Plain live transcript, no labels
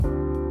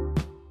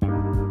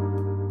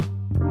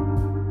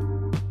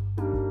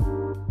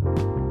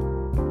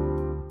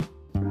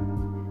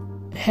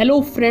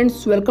Hello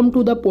friends, welcome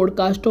to the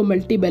podcast of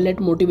Multi-Ballet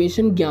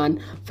Motivation Gyan.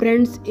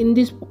 Friends, in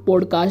this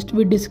podcast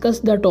we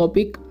discuss the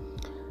topic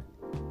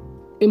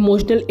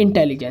emotional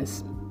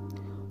intelligence.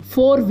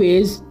 Four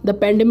ways the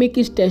pandemic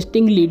is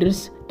testing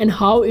leaders and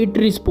how it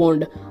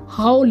respond.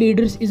 How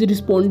leaders is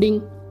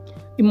responding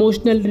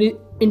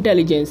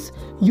intelligence.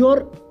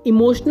 Your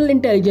emotional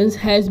intelligence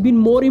has been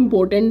more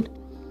important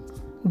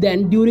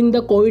than during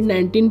the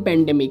COVID-19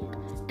 pandemic.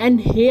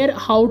 And here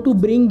how to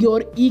bring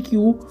your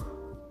EQ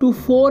to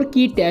four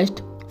key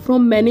tests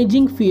from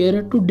managing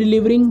fear to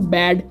delivering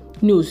bad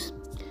news.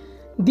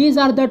 These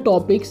are the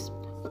topics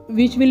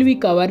which will be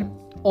covered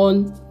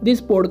on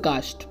this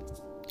podcast.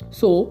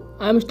 So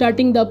I am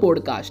starting the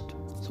podcast.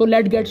 So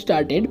let's get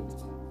started.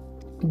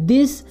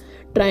 These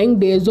trying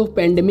days of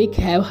pandemic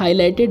have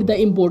highlighted the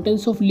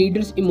importance of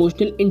leaders'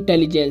 emotional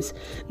intelligence.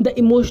 The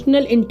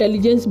emotional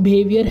intelligence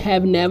behavior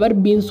have never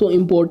been so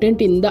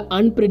important in the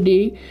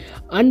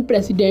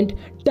unprecedented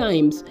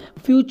times.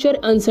 Future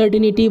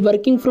uncertainty,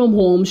 working from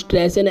home,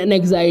 stress and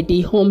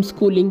anxiety,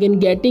 homeschooling and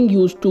getting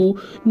used to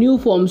new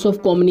forms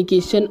of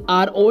communication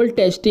are all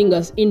testing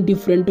us in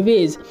different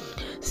ways,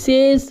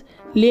 says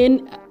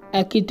Lane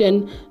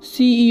Akiton,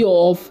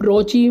 CEO of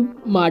Roche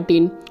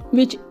Martin,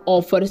 which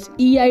offers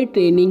EI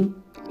training,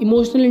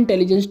 emotional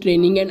intelligence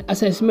training and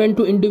assessment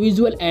to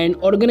individual and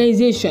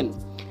organization.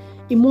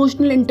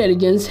 Emotional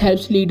intelligence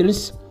helps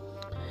leaders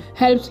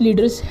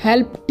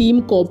help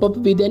team cope up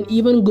with and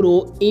even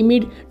grow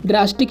amid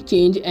drastic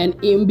change and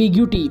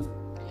ambiguity.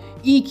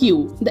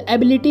 EQ, the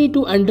ability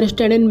to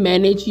understand and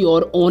manage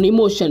your own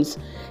emotions.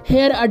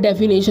 Here a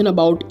definition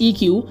about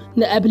EQ,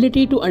 the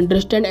ability to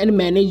understand and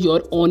manage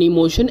your own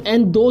emotion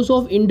and those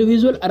of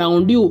individual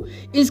around you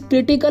is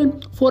critical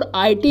for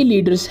IT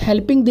leaders,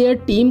 helping their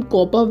team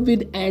cope up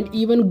with and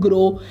even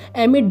grow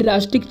amid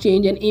drastic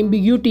change and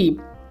ambiguity.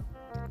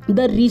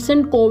 The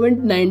recent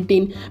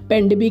COVID-19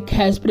 pandemic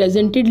has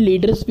presented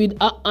leaders with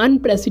an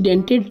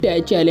unprecedented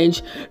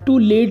challenge to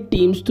lead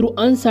teams through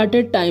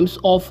uncertain times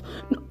of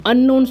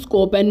unknown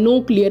scope and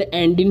no clear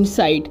end in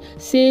sight,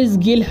 says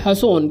Gil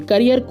Hasson,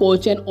 career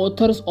coach and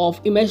author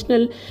of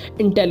Emotional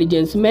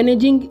Intelligence,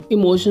 Managing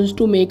Emotions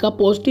to Make a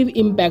Positive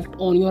Impact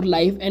on Your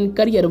Life and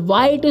Career.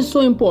 Why it is so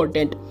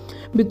important?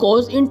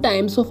 Because in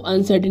times of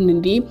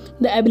uncertainty,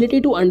 the ability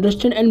to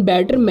understand and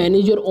better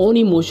manage your own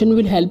emotion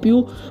will help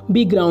you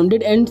be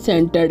grounded and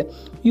centered.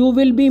 You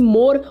will be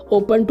more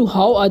open to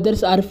how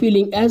others are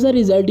feeling. As a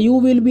result, you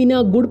will be in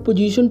a good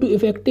position to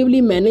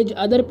effectively manage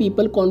other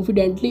people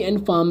confidently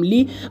and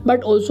firmly,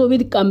 but also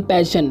with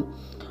compassion.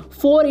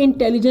 For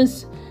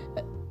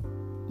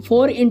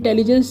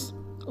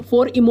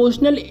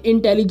emotional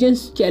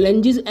intelligence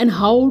challenges and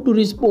how to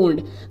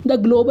respond. The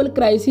global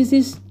crisis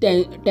is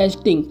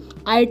testing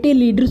IT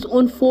leaders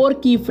on four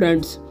key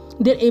fronts: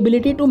 their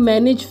ability to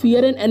manage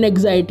fear and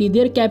anxiety,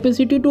 their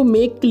capacity to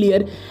make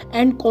clear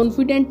and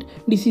confident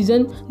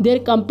decisions, their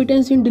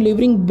competence in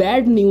delivering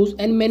bad news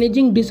and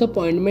managing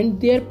disappointment,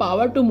 their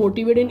power to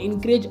motivate and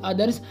encourage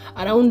others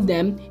around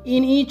them.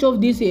 In each of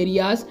these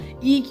areas,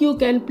 EQ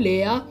can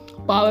play a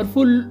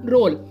powerful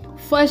role.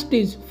 First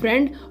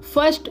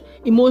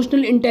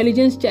emotional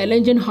intelligence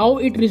challenge and how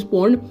it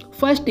respond.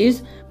 First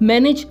is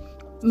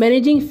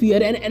managing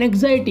fear and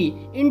anxiety.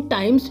 In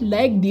times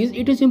like these,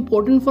 it is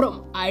important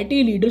for IT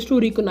leaders to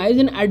recognize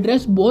and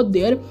address both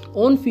their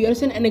own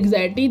fears and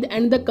anxiety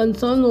and the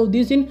concerns of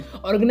this in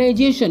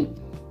organization.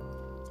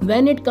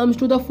 When it comes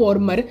to the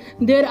former,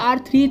 there are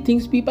three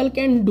things people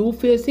can do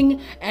facing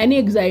any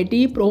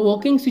anxiety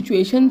provoking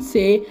situation,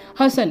 say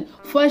Hassan.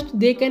 First,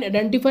 they can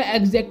identify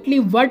exactly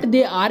what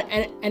they are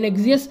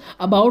anxious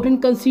about and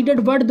consider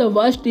what the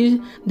worst is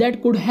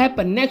that could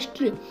happen.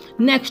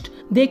 Next,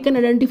 they can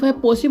identify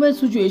possible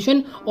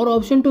situation or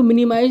option to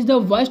minimize the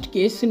worst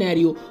case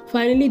scenario.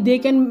 Finally, they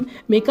can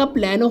make a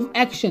plan of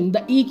action. The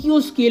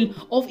EQ skill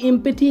of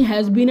empathy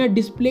has been a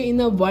display in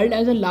the world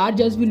as large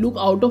as we look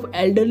out of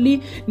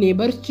elderly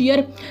neighbors,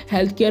 cheer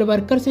healthcare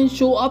workers and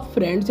show up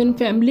friends and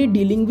family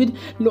dealing with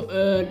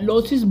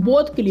losses,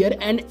 both clear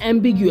and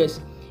ambiguous.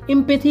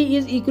 Empathy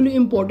is equally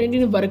important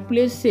in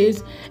workplace,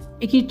 says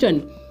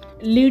Akiton.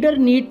 Leaders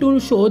need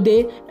to show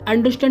they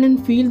understand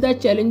and feel the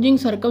challenging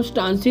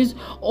circumstances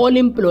all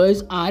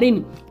employees are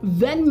in.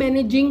 When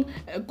managing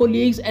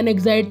colleagues and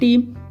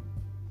anxiety,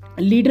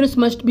 leaders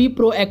must be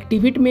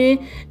proactive. It may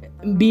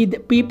be the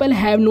people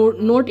have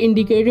not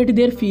indicated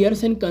their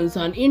fears and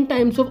concern. In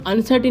times of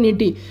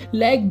uncertainty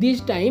like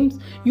these times,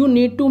 you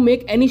need to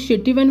make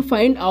initiative and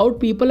find out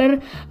people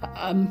are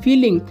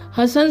feeling.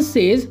 Hassan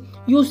says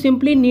you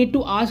simply need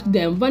to ask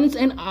them. Once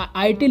an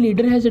IT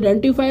leader has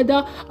identified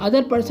the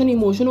other person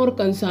emotion or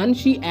concern,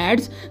 she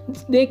adds,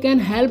 they can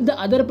help the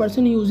other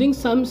person using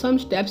some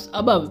steps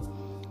above.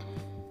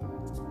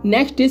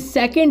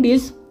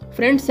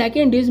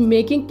 Second is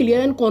making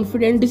clear and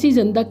confident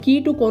decision. The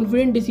key to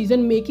confident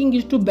decision making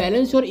is to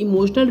balance your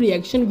emotional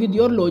reaction with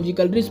your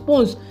logical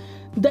response.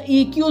 The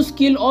EQ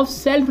skill of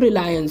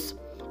self-reliance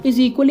is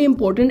equally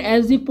important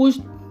as the push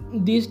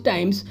these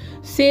times,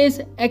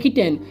 says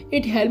Akiton.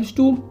 It helps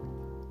to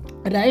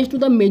rise to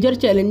the major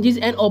challenges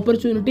and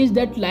opportunities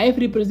that life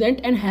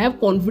represent and have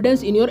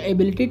confidence in your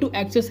ability to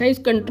exercise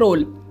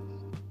control.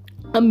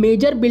 A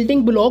major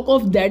building block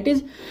of that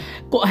is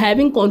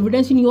having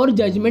confidence in your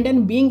judgment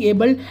and being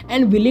able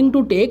and willing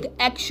to take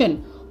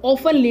action.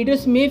 Often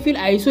leaders may feel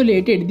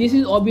isolated. This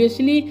is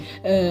obviously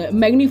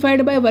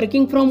magnified by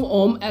working from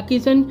home.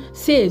 Atkinson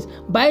says,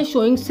 by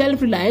showing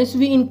self-reliance,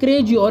 we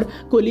encourage your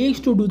colleagues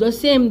to do the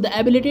same. The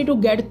ability to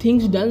get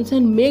things done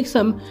and make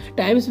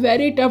sometimes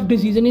very tough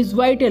decisions is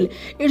vital.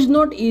 It's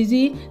not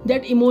easy.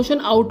 That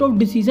emotion out of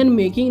decision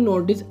making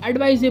not is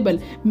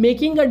advisable.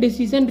 Making a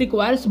decision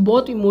requires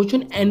both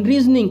emotion and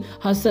reasoning.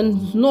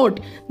 Hassan's note,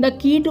 the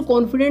key to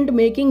confident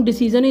making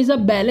decision is a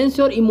balance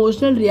your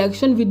emotional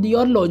reaction with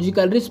your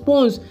logical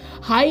response.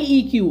 High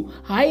EQ,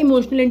 high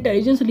emotional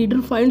intelligence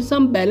leader finds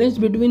some balance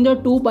between the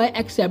two by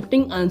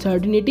accepting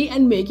uncertainty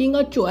and making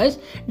a choice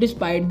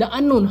despite the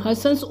unknown.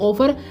 Hassan's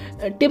offer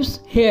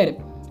tips here.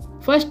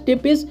 First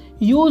tip is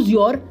use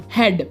your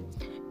head.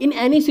 In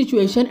any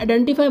situation,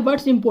 identify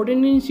what's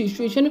important in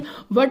situation,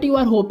 what you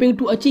are hoping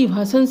to achieve.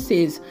 Hassan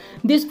says,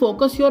 this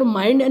focus your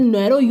mind and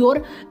narrow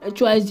your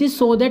choices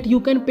so that you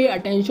can pay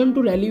attention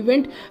to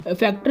relevant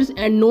factors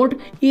and not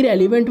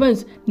irrelevant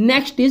ones.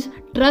 Next is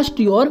trust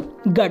your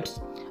guts.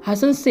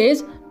 Hassan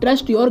says,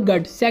 trust your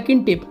gut.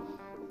 Second tip,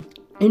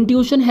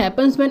 intuition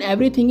happens when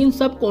everything in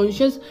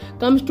subconscious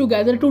comes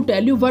together to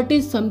tell you what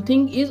is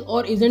something is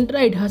or isn't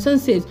right. Hassan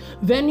says,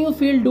 when you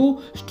feel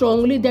do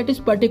strongly that is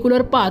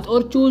particular path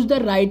or choose the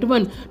right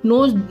one,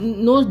 knows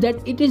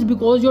that it is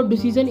because your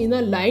decision is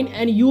in line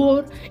and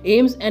your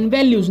aims and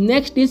values.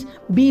 Next is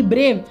be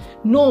brave.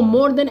 No,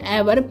 more than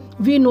ever,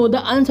 we know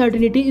the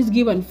uncertainty is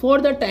given.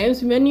 For the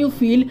times when you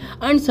feel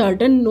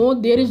uncertain, no,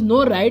 there is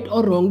no right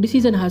or wrong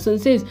decision. Hassan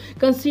says,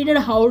 consider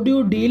how do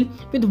you deal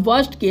with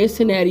worst case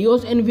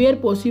scenarios and where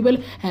possible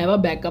have a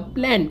backup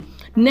plan.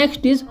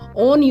 Next is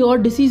own your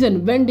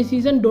decision. When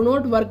decisions do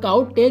not work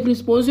out, take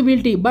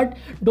responsibility, but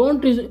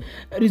don't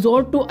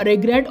resort to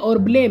regret or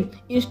blame.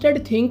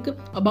 Instead, think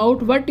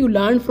about what you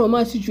learned from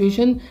a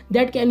situation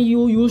that can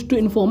you use to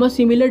inform a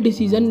similar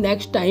decision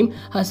next time.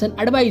 Hassan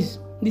advice.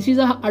 This is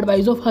a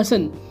advice of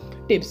Hassan.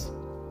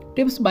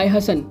 Tips by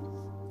Hassan.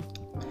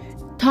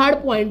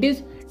 Third point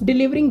is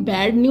delivering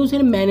bad news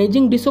and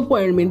managing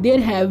disappointment. There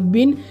have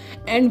been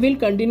and will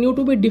continue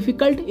to be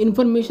difficult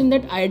information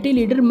that IT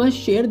leader must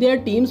share their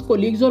teams,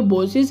 colleagues or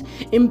bosses.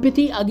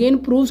 Empathy again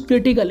proves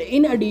critical.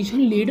 In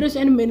addition, leaders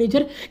and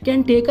manager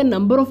can take a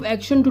number of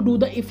action to do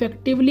the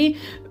effectively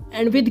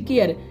and with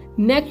care.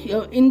 Next,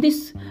 in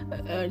this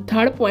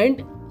third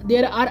point,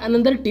 there are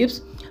another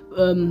tips.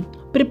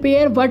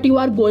 Prepare what you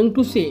are going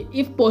to say.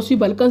 If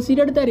possible,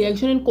 consider the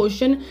reaction and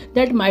question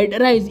that might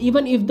arise.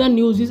 Even if the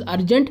news is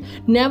urgent,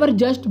 never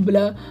just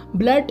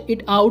blurt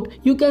it out.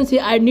 You can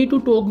say, I need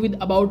to talk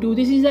about you.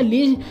 This is a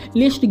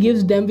list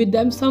gives them with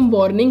them some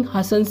warning.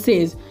 Hassan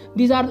says,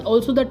 these are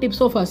also the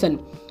tips of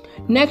Hassan.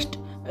 Next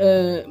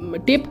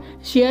tip,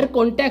 share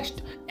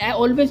context.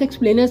 Always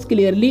explain as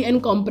clearly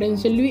and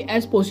comprehensively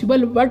as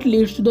possible what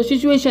leads to the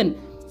situation.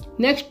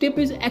 Next tip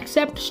is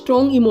accept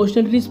strong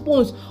emotional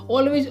response.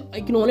 Always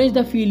acknowledge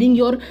the feeling.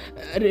 Your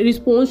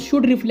response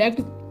should reflect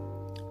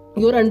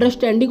your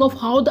understanding of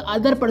how the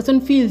other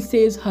person feels,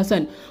 says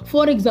Hassan.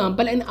 For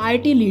example, an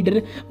IT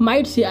leader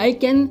might say, I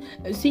can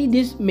see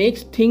this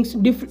makes things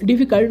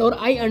difficult, or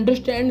I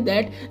understand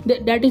that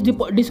is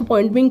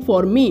disappointing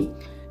for me.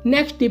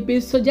 Next tip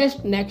is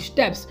suggest next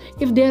steps.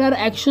 If there are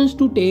actions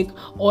to take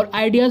or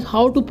ideas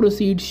how to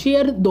proceed,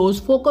 share those.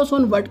 Focus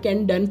on what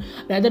can be done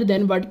rather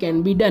than what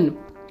can be done.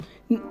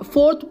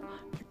 Fourth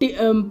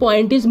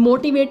point is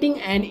motivating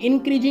and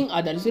encouraging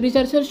others.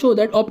 Researchers show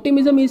that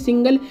optimism is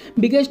single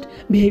biggest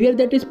behavior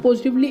that is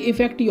positively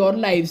affect your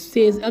lives,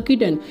 says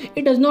Atkinson.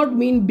 It does not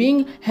mean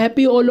being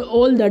happy all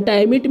the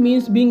time. It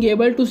means being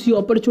able to see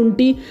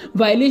opportunity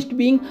whilst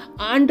being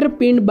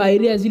underpinned by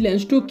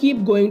resilience to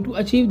keep going to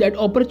achieve that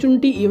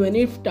opportunity even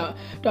if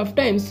tough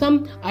times.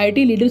 Some IT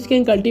leaders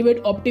can cultivate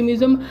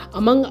optimism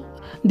among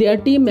their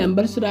team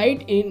members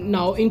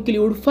now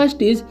include.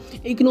 First is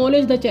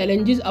acknowledge the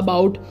challenges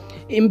about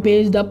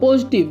embrace the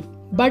positive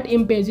but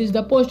emphasize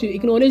the positive.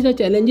 Acknowledge the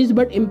challenges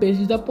but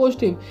emphasize the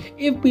positive.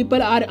 If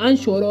people are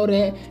unsure or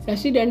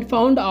hesitant,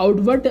 found out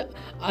what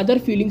other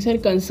feelings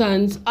and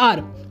concerns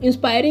are.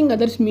 Inspiring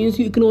others means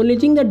you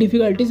acknowledging the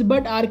difficulties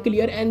but are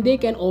clear and they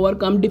can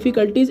overcome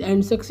difficulties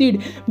and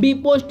succeed. Be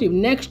positive.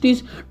 Next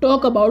is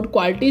talk about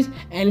qualities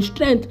and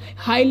strength,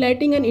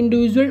 highlighting an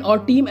individual or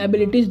team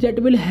abilities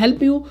that will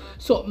help you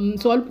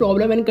solve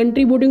problem and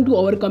contributing to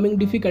overcoming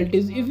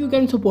difficulties. If you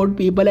can support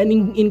people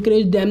and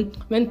encourage them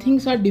when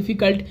things are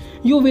difficult,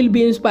 you will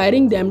be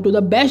inspiring them to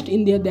the best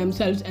in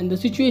themselves and the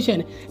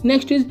situation.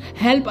 Next is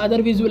help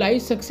others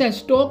visualize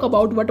success. Talk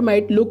about what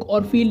might look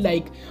or feel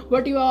like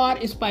what you are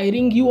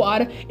aspiring. You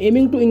are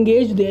aiming to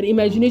engage their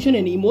imagination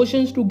and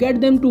emotions to get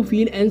them to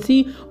feel and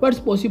see what's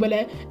possible.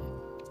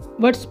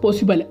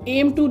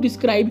 Aim to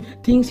describe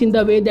things in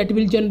the way that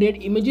will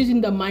generate images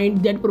in the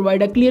mind that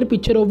provide a clear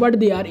picture of what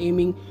they are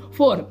aiming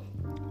for.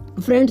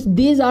 Friends,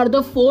 these are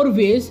the 4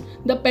 ways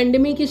the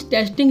pandemic is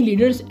testing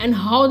leaders and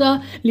how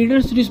the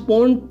leaders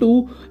respond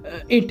to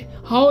it,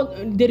 how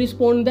they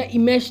respond the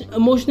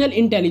emotional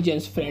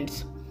intelligence,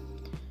 friends.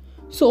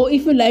 So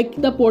if you like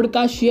the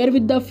podcast, share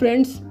with the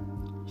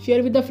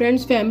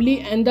friends, family,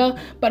 and the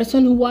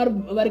person who are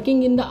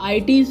working in the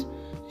ITs.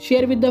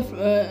 Share with the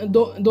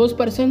those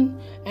person,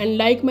 and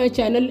like my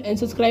channel and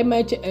subscribe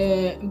my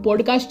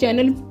podcast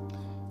channel.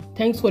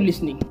 Thanks for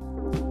listening.